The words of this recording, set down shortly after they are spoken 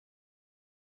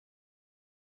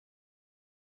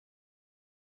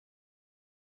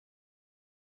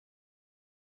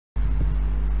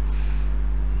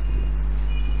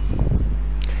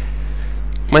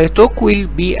My talk will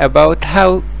be about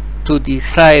how to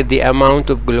decide the amount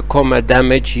of glaucoma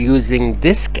damage using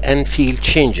disc and field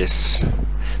changes.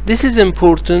 This is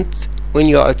important when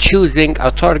you are choosing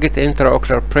a target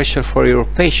intraocular pressure for your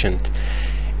patient.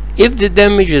 If the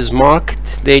damage is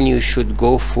marked, then you should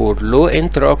go for low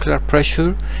intraocular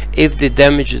pressure. If the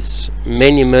damage is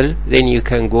minimal, then you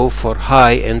can go for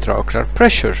high intraocular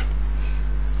pressure.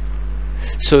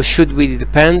 So should we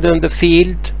depend on the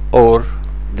field or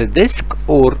the disc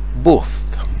or both?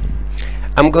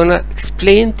 I'm gonna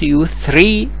explain to you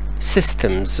 3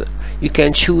 systems. You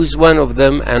can choose one of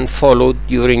them and follow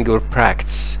during your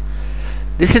practice.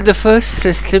 This is the first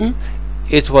system.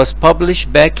 It was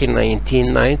published back in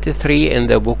 1993 in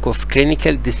the book of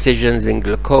Clinical Decisions in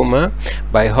Glaucoma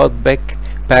by Hodbeck,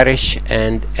 Parrish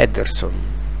and Ederson.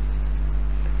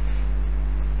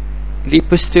 They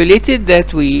postulated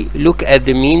that we look at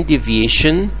the mean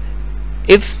deviation.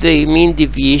 If the mean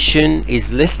deviation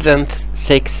is less than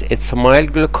 6, it's a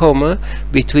mild glaucoma.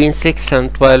 Between 6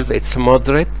 and 12, it's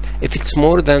moderate. If it's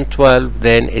more than 12,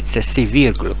 then it's a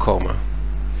severe glaucoma.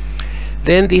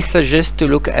 Then they suggest to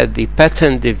look at the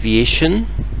pattern deviation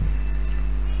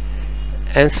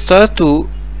and start to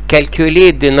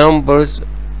calculate the numbers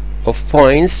of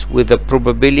points with the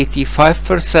probability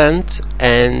 5%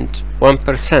 and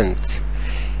 1%.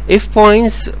 If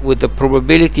points with the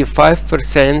probability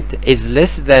 5% is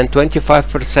less than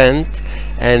 25%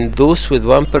 and those with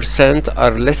 1%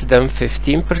 are less than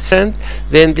 15%,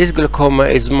 then this glaucoma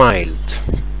is mild.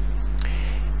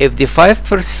 If the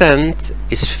 5%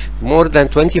 is more than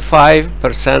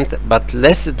 25% but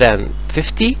less than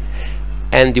 50,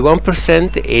 and the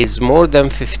 1% is more than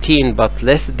 15 but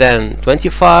less than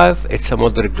 25, it's a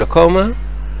moderate glaucoma.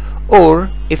 Or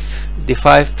if the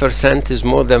 5% is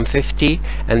more than 50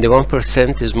 and the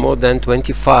 1% is more than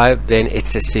 25, then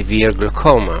it's a severe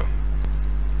glaucoma.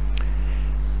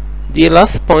 The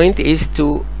last point is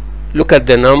to look at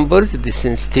the numbers, the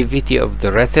sensitivity of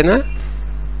the retina.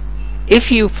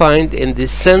 If you find in the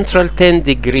central 10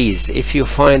 degrees, if you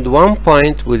find one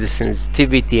point with a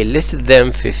sensitivity less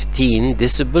than 15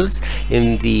 decibels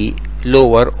in the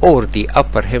lower or the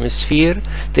upper hemisphere,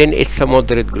 then it's a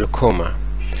moderate glaucoma.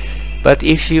 But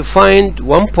if you find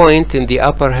one point in the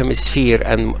upper hemisphere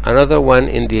and another one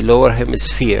in the lower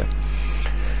hemisphere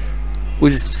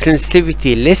with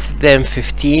sensitivity less than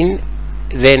 15,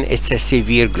 then it's a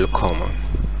severe glaucoma.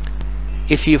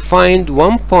 If you find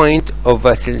one point of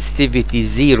a sensitivity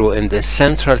 0 in the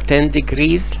central 10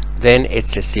 degrees, then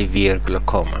it's a severe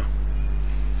glaucoma.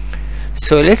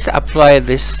 So let's apply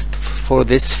this for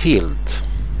this field.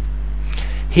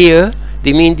 Here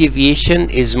the mean deviation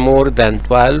is more than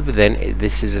 12, then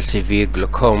this is a severe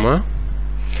glaucoma.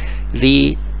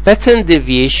 The pattern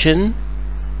deviation,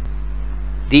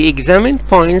 the examined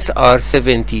points are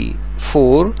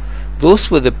 74.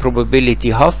 Those with the probability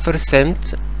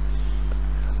 0.5%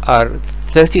 are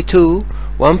 32,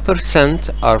 1%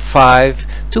 are 5,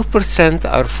 2%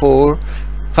 are 4,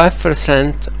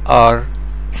 5% are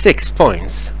 6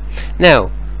 points. Now,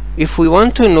 if we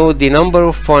want to know the number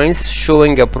of points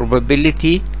showing a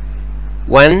probability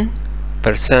 1%,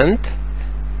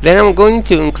 then I'm going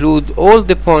to include all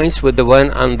the points with the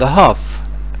 1.5.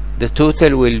 The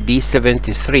total will be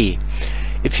 73.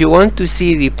 If you want to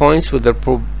see the points with the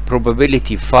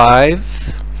probability 5,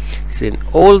 then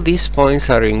all these points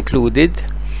are included,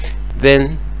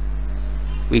 then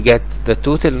we get the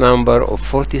total number of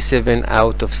 47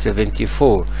 out of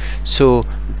 74. So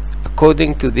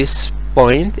according to this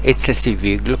point, it's a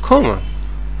severe glaucoma.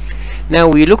 Now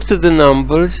we look to the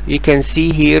numbers. You can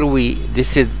see here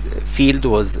this field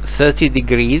was 30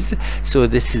 degrees, so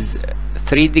this is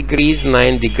 3 degrees,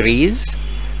 9 degrees,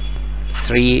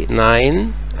 3,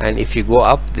 9, and if you go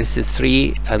up, this is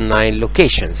 3 and 9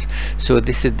 locations. So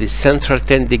this is the central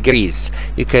 10 degrees.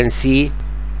 You can see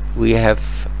we have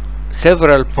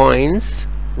several points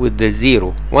with the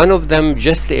 0. One of them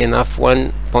just enough,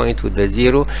 one point with the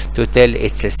 0 to tell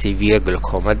it's a severe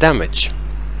glaucoma damage.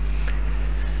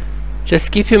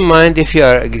 Just keep in mind, if you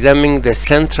are examining the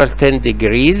central 10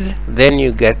 degrees, then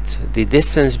you get the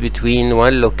distance between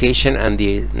one location and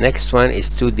the next one is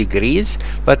 2 degrees.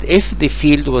 But if the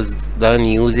field was done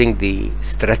using the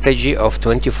strategy of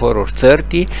 24 or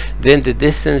 30, then the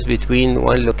distance between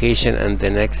one location and the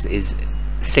next is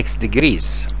 6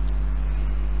 degrees.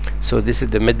 So this is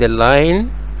the middle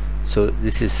line. So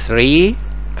this is 3,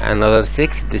 another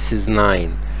 6, this is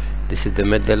 9. This is the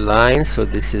middle line, so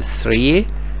this is 3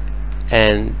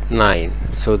 and 9.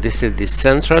 So this is the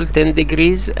central 10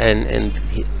 degrees, and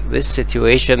this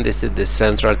situation, this is the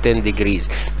central 10 degrees,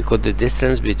 because the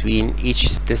distance between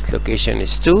each test location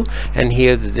is 2, and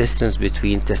here the distance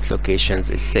between test locations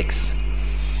is 6.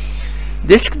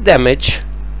 Disk damage,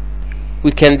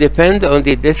 we can depend on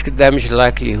the disk damage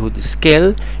likelihood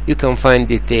scale. You can find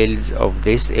details of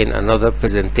this in another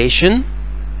presentation.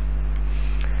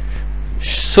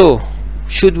 So,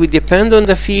 should we depend on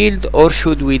the field or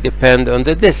should we depend on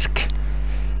the disk?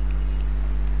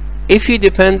 If you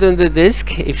depend on the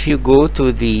disk, if you go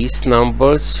to these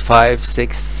numbers 5,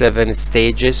 6, 7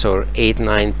 stages, or 8,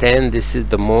 9, 10, this is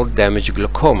the more damaged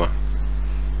glaucoma.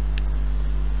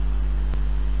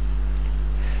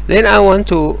 Then I want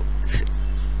to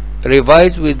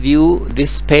revise with you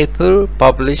this paper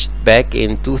published back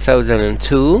in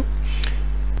 2002.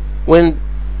 When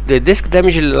the disk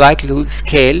damage likelihood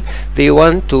scale, they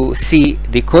want to see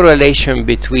the correlation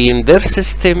between their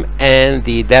system and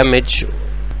the damage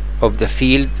of the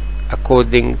field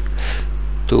according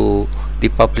to the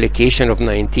publication of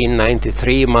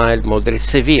 1993, mild, moderate,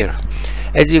 severe.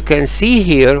 As you can see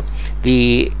here,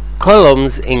 the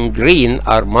columns in green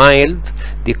are mild,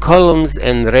 the columns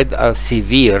in red are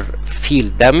severe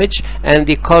field damage, and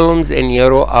the columns in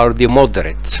yellow are the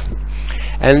moderate.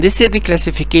 And this is the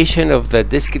classification of the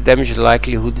disk damage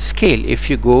likelihood scale. If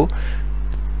you go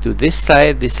to this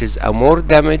side, this is a more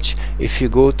damage. If you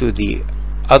go to the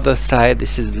other side,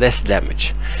 this is less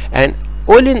damage. And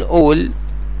all in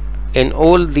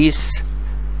all these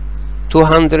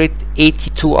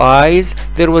 282 eyes,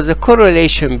 there was a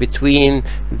correlation between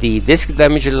the disk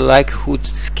damage likelihood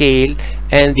scale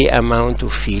and the amount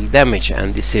of field damage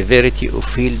and the severity of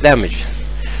field damage.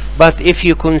 But if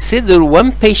you consider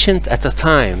one patient at a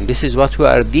time, this is what we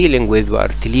are dealing with,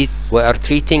 we are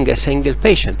treating a single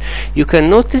patient. You can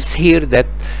notice here that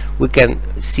we can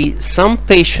see some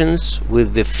patients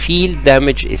with the field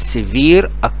damage is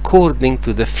severe according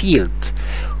to the field.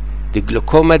 The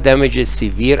glaucoma damage is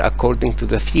severe according to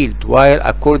the field, while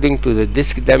according to the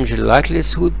disk damage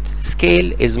likelihood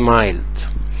scale is mild.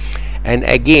 And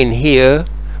again here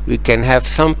we can have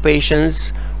some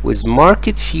patients with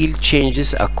marked field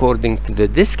changes according to the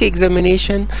disk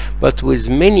examination, but with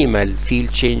minimal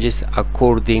field changes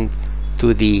according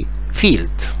to the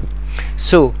field.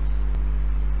 So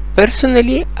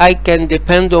personally, I can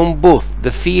depend on both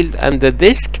the field and the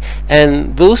disk,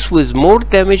 and those with more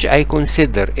damage I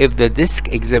consider. If the disk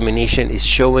examination is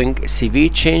showing severe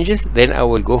changes, then I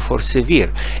will go for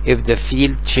severe. If the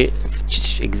field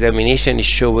examination is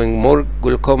showing more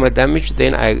glaucoma damage,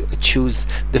 then I choose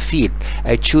the field.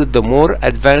 I choose the more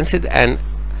advanced, and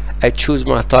I choose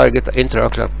my target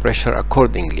intraocular pressure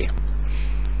accordingly.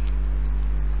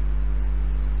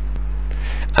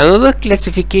 Another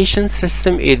classification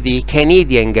system is the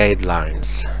Canadian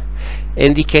guidelines.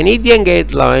 In the Canadian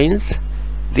guidelines,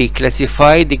 they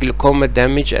classify the glaucoma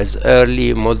damage as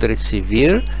early, moderate,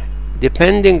 severe,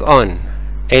 depending on,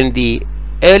 in the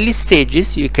early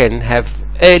stages you can have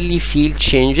early field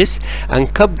changes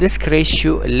and cup disk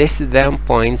ratio less than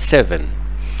 0.7.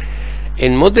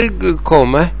 In moderate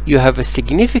glaucoma, you have a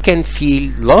significant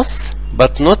field loss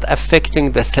but not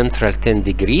affecting the central 10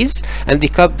 degrees, and the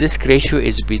cup disk ratio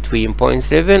is between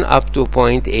 0.7 up to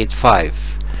 0.85.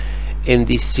 In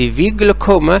the severe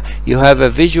glaucoma, you have a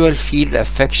visual field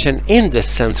affection in the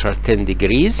central 10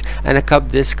 degrees and a cup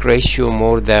disk ratio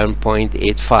more than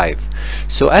 0.85.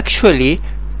 So actually,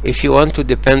 if you want to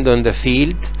depend on the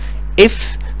field, if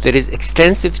there is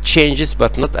extensive changes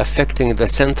but not affecting the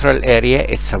central area,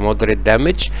 it's a moderate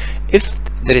damage. If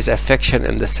there is affection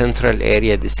in the central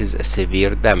area, this is a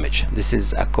severe damage. This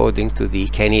is according to the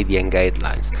Canadian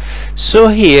guidelines. So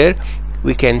here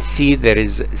we can see there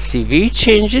is severe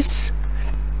changes,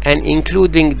 and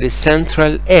including the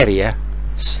central area,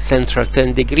 central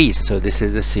 10 degrees. So this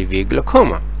is a severe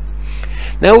glaucoma.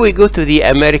 Now we go to the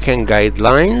American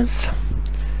guidelines.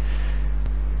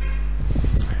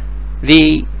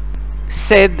 They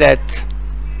said that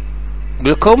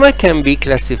glaucoma can be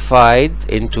classified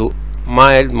into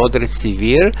mild, moderate,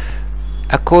 severe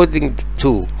according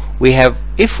to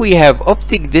if we have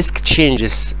optic disc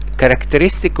changes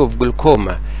characteristic of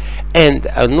glaucoma and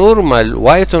a normal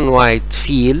white on white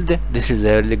field, this is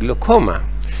early glaucoma.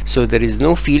 So there is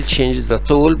no field changes at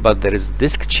all, but there is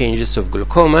disc changes of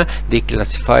glaucoma. They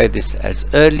classify this as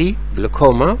early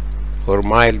glaucoma or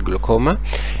mild glaucoma.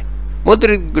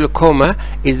 Moderate glaucoma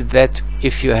is that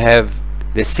if you have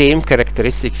the same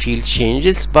characteristic field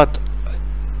changes, but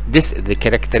the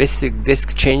characteristic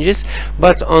disc changes,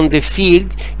 but on the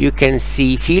field you can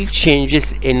see field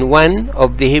changes in one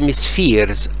of the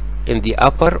hemispheres, in the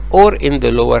upper or in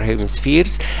the lower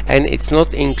hemispheres, and it's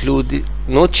not included,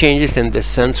 no changes in the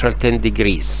central 10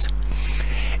 degrees.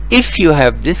 If you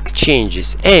have disc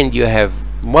changes and you have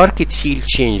marked field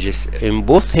changes in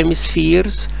both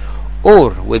hemispheres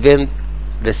or within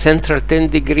the central 10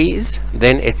 degrees,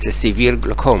 then it's a severe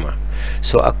glaucoma.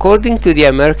 So according to the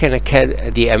American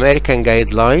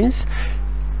guidelines,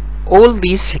 all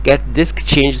these get disc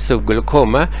changes of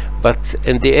glaucoma, but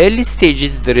in the early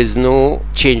stages there is no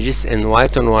changes in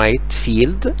white on white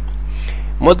field.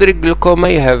 Moderate glaucoma,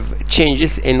 you have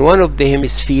changes in one of the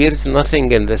hemispheres,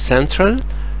 nothing in the central.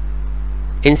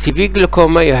 In severe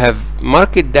glaucoma, you have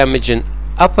marked damage in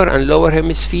upper and lower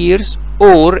hemispheres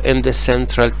or in the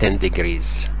central 10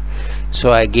 degrees.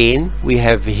 So again, we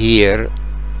have here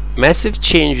massive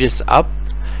changes up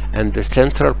and the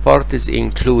central part is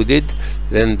included,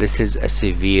 then this is a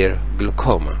severe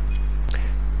glaucoma.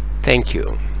 Thank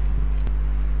you.